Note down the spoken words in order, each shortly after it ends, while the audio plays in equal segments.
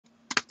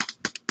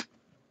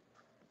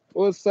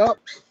What's up?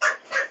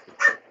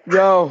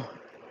 Yo,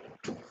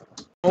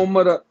 home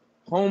of the,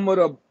 home of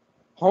the,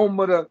 home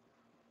of the,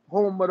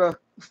 home of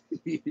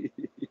the,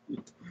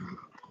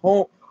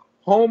 home,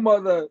 home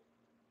of the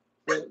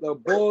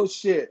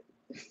bullshit.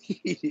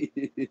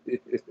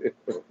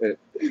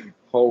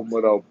 Home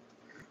of the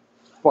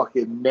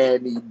fucking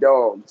nanny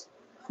dogs.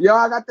 Yo,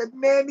 I got the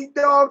nanny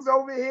dogs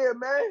over here,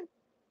 man.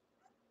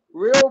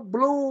 Real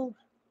blue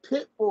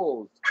pit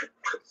bulls.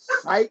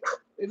 Psych.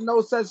 There's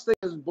no such thing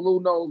as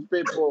Bluenose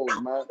pit bulls,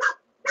 man.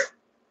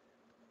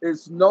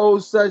 It's no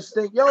such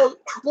thing. Yo,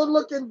 good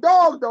looking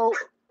dog though.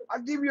 I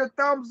give you a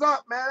thumbs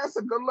up, man. That's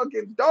a good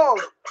looking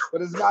dog,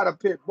 but it's not a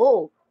pit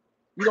bull.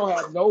 You don't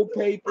have no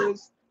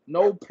papers,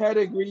 no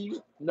pedigree,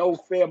 no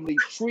family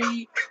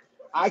tree.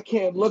 I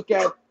can't look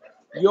at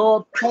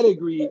your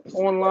pedigree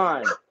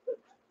online.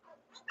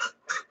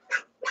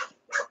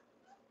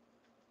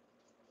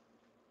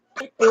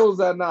 Pit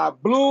bulls are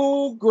not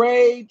blue,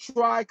 gray,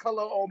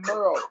 tricolor, or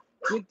Merle.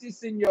 Get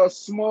this in your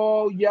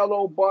small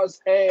yellow bus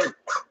head,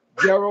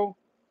 Gerald.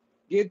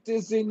 Get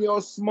this in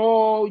your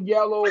small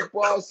yellow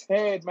bus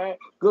head, man.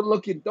 Good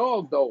looking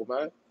dog, though,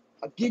 man.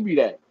 I'll give you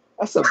that.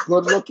 That's a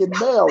good looking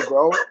male,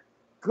 bro.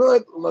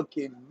 Good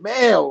looking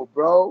male,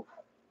 bro.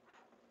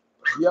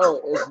 Yo,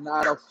 it's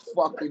not a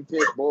fucking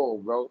pit bull,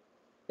 bro.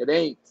 It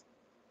ain't.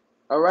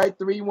 All right,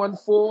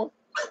 314.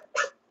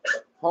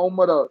 Home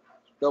of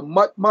the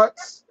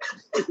Muttbulls.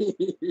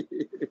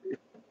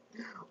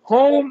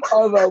 Home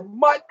of the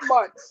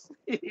Muttbulls.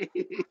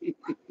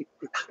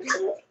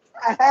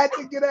 I had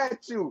to get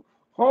at you.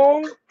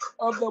 Home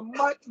of the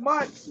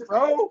Muttbulls,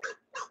 bro.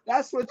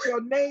 That's what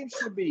your name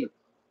should be.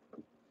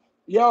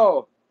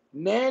 Yo,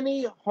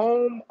 Nanny,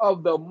 home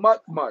of the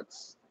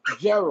Muttbulls.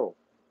 Gerald.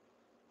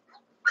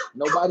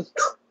 Nobody.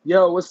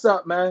 Yo, what's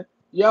up, man?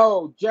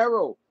 Yo,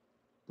 Gerald.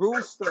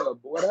 Brewster,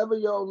 whatever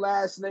your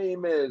last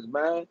name is,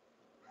 man.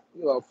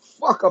 You know,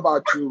 fuck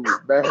about you,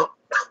 man.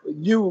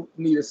 You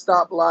need to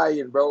stop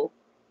lying, bro.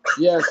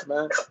 Yes,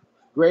 man.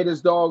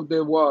 Greatest dog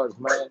there was,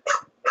 man.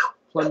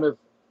 Plymouth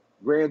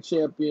Grand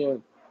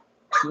Champion,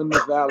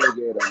 Plymouth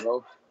Alligator,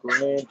 bro.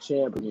 Grand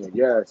Champion,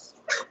 yes.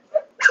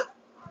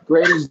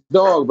 Greatest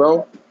dog,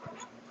 bro.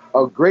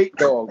 A great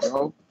dog,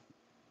 bro.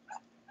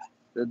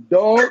 That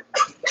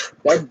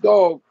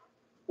dog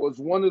was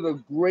one of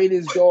the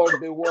greatest dogs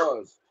there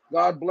was.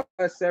 God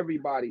bless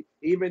everybody.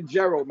 Even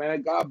Gerald,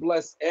 man. God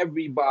bless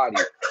everybody.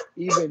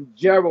 Even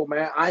Gerald,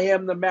 man. I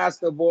am the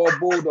master of all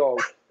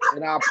bulldogs,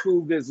 and I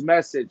approve this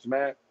message,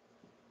 man.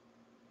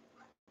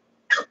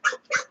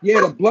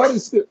 Yeah, the blood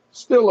is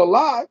still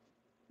alive,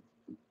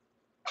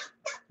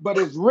 but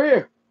it's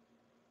rare.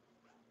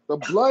 The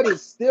blood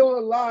is still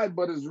alive,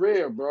 but it's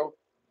rare, bro.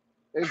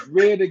 It's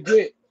rare to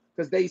get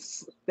because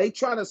they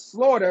trying to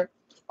slaughter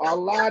a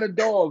lot of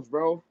dogs,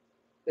 bro.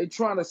 They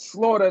trying to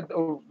slaughter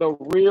the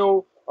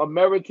real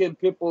American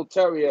Pit Bull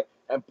Terrier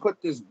and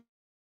put this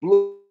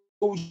blue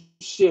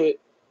shit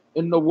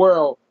in the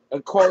world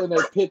and calling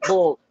it pit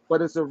bull,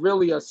 but it's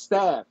really a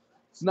staff.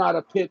 It's not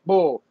a pit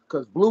bull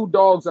because blue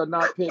dogs are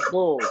not pit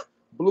bulls.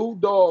 Blue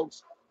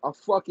dogs are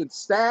fucking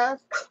staff,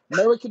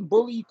 American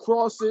bully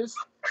crosses.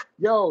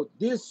 Yo,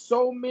 there's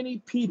so many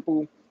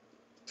people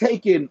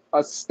taking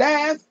a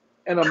staff,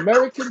 an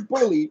American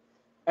bully,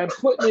 and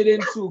putting it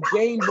into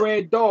game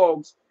bred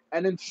dogs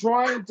and then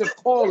trying to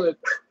call it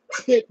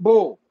pit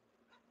bull.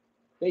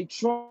 They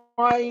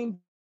trying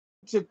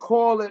to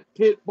call it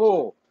pit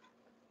bull.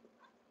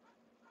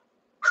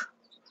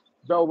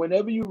 Bro,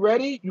 whenever you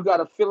ready, you got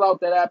to fill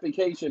out that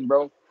application,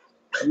 bro.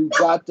 You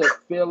got to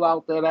fill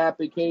out that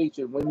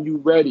application when you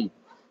ready.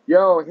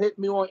 Yo, hit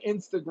me on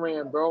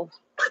Instagram, bro.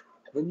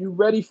 When you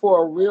ready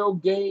for a real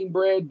game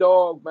bred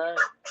dog, man,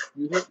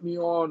 you hit me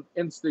on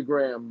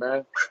Instagram,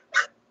 man.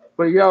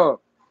 But yo,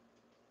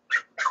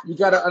 you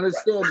got to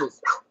understand this.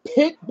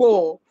 Pit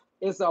bull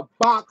is a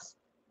box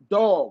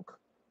dog.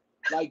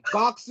 Like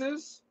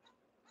boxes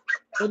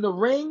in the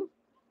ring,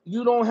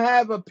 you don't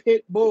have a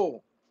pit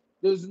bull.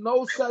 There's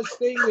no such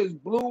thing as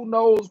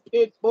Bluenose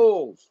pit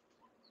bulls.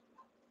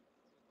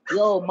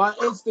 Yo, my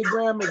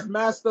Instagram is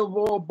Master of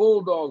All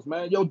Bulldogs,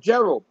 man. Yo,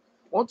 Gerald,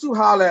 why don't you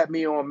holler at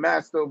me on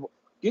Master of...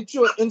 Get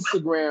your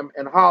Instagram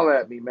and holler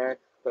at me, man.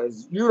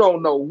 Because you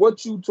don't know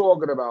what you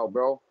talking about,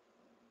 bro.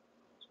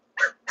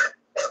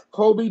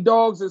 Kobe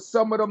dogs, and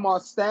some of them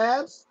are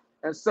staffs,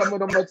 and some of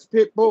them are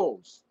pit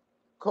bulls.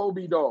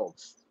 Kobe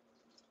dogs.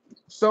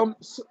 Some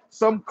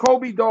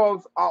Kobe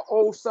dogs are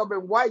old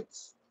Southern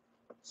whites,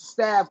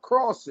 staff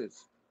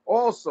crosses.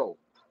 Also,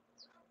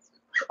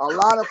 a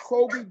lot of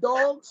Kobe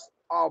dogs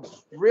are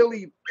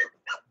really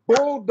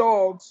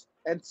bulldogs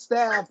and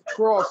staff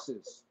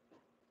crosses.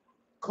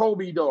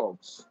 Kobe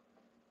dogs.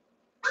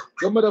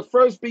 Remember the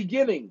first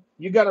beginning.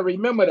 You got to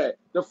remember that.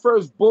 The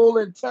first bull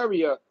and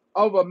terrier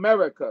of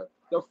America.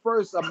 The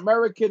first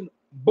American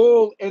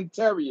bull and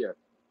terrier.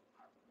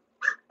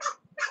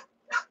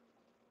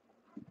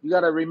 You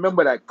got to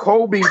remember that.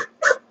 Kobe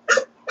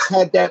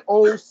had that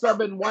old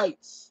Southern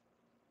whites.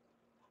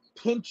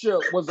 Pincher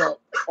was a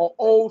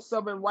old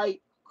Southern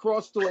white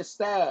crossed to a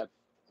staff.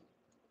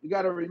 You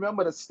got to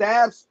remember the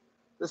staffs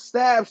The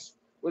Staffs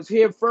was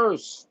here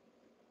first.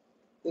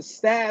 The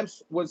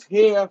Staffs was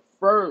here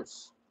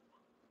first.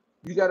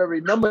 You got to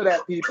remember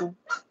that, people.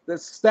 The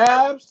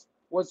Staffs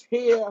was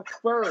here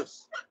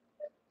first.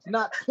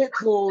 Not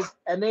Pitbulls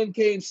and then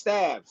came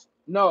Staffs.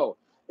 No,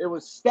 it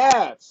was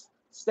Staffs.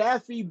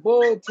 Staffy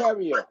Bull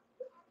Terrier.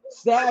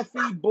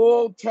 Staffy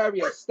Bull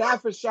Terrier.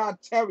 Staffordshire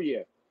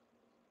Terrier.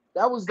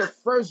 That was the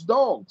first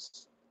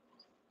dogs.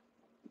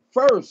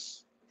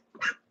 First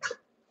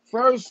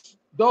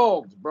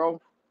dogs, bro.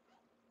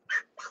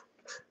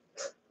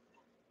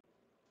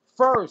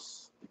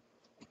 First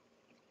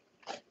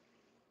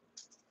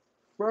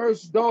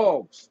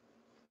dogs.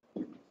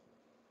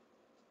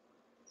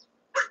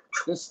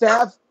 The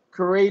Staff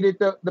created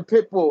the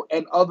pit bull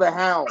and other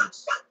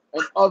hounds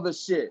and other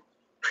shit.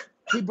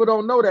 People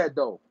don't know that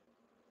though.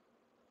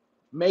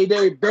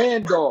 Mayday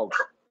Bandog.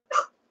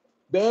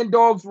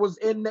 Bandogs was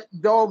in the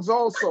dogs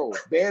also.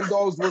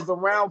 Bandogs was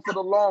around for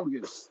the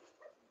longest.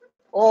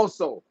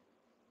 Also,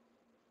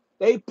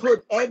 they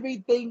put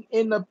everything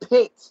in the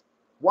pit.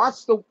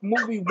 Watch the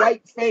movie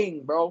White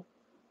Fang, bro.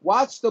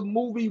 Watch the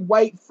movie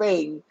White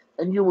Fang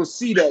and you will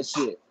see that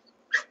shit.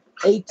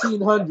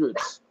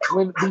 1800s.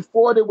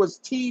 Before there was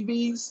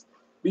TVs,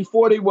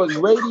 before there was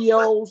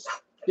radios,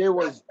 there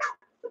was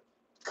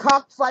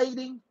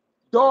cockfighting,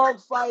 dog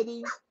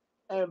fighting,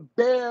 and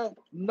bare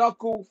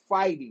knuckle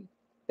fighting.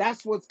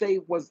 That's what they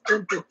was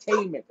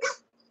entertainment.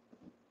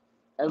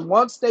 And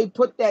once they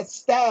put that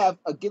staff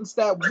against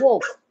that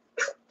wolf,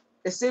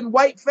 it's in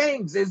White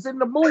Fangs. It's in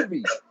the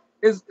movie.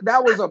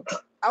 That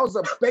was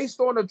based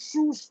on a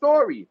true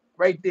story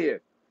right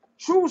there.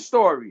 True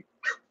story.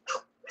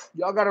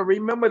 Y'all gotta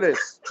remember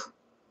this.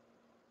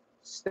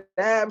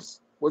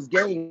 Staffs was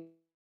game,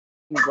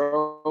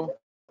 bro.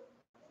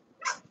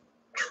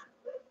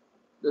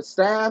 The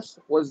Staffs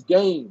was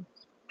game.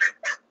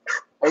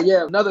 Oh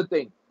yeah, another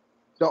thing.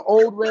 The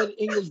old red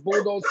English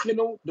Bulldogs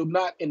kennel do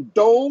not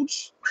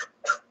indulge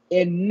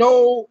in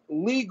no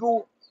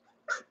legal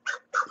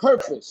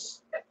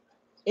purpose.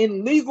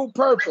 In legal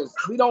purpose,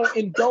 we don't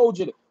indulge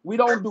in it. We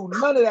don't do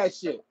none of that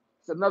shit.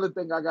 It's another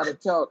thing I gotta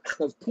tell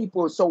because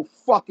people are so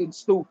fucking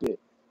stupid.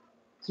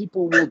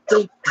 People will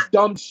think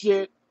dumb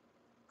shit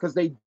because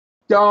they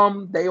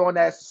dumb. They on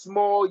that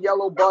small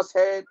yellow bus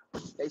head.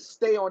 They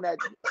stay on that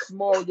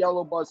small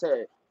yellow bus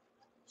head.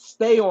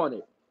 Stay on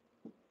it.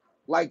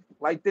 Like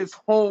this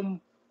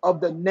home of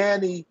the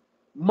Nanny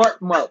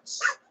Muttbulls.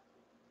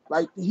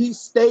 Like he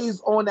stays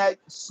on that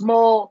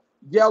small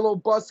yellow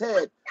bus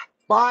head.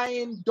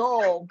 Buying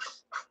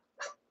dogs,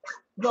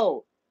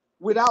 no,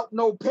 without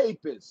no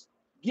papers.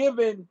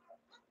 Giving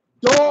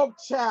dog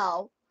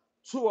chow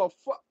to a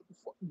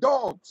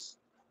dogs.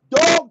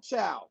 Dog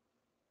chow.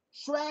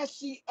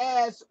 Trashy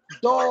ass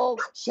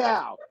dog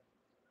chow.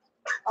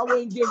 I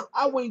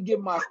wouldn't give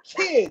my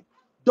kid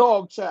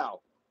dog chow.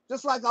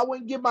 Just like I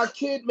wouldn't give my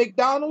kid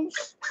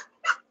McDonald's.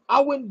 I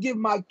wouldn't give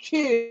my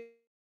kid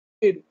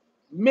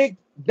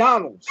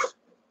McDonald's.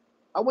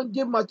 I wouldn't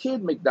give my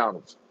kid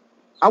McDonald's.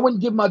 I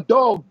wouldn't give my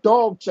dog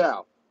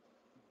chow.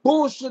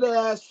 Bullshit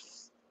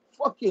ass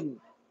fucking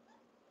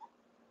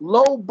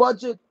low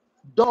budget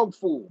dog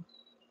food.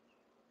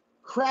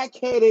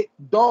 Crackheaded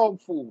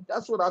dog food.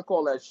 That's what I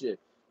call that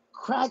shit.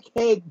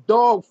 Crackhead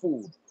dog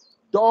food.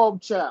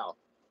 Dog chow.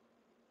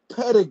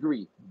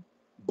 Pedigree.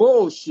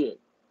 Bullshit.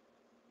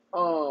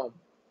 Old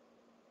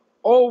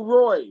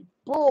Roy.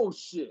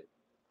 Bullshit.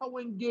 I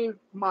wouldn't give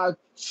my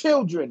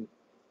children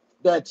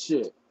that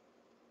shit.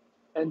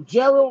 And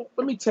Gerald,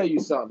 let me tell you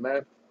something,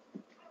 man.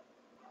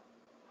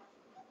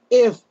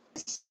 If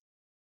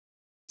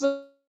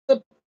the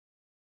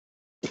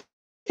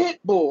pit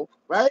bull,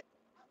 right,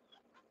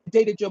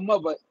 dated your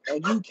mother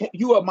and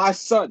you are my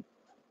son.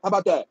 How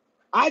about that?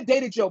 I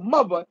dated your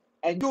mother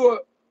and you are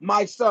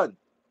my son.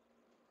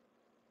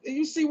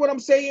 You see what I'm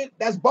saying?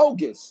 That's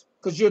bogus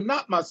because you're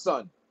not my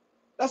son.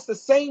 That's the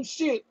same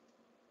shit.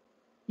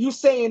 You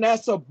saying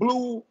that's a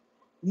blue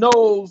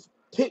nose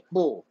pit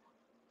bull.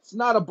 It's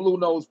not a blue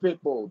nose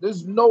pit bull.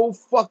 There's no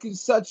fucking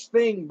such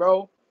thing,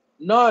 bro.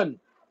 None.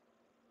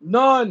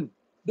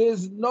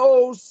 There's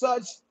no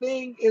such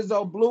thing as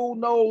a blue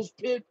nose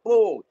pit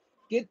bull.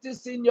 Get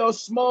this in your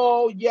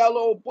small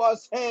yellow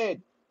bus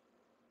head.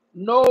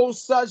 No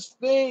such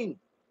thing.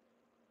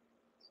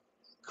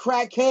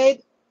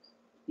 Crackhead.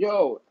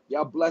 Yo,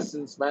 y'all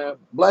blessings, man.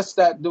 Bless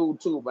that dude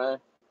too, man.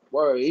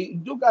 Word. He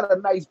do got a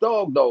nice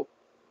dog though.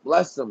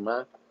 Bless him,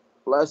 man.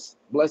 Bless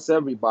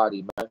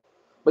everybody, man.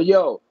 But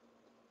yo,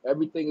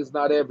 everything is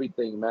not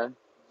everything, man.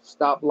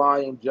 Stop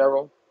lying,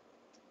 Gerald.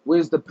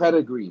 Where's the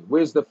pedigree?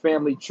 Where's the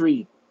family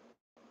tree?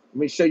 Let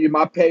me show you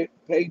my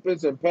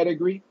papers and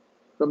pedigree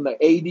from the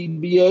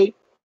ADBA.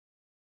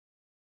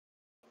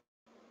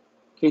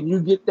 Can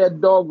you get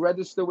that dog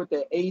registered with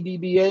the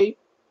ADBA?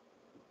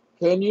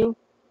 Can you?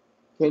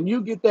 Can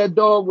you get that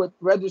dog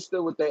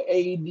registered with the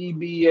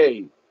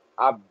ADBA?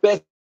 I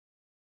bet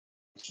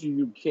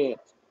you can't.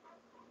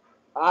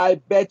 I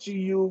bet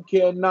you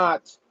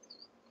cannot.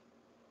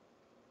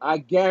 I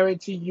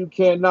guarantee you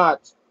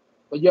cannot.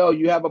 But yo,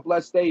 you have a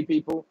blessed day,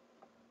 people.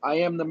 I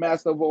am the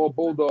master of all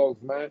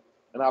bulldogs, man.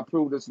 And I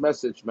approve this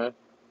message, man.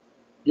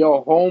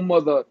 Yo, home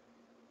of the,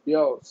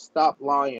 yo, stop lying.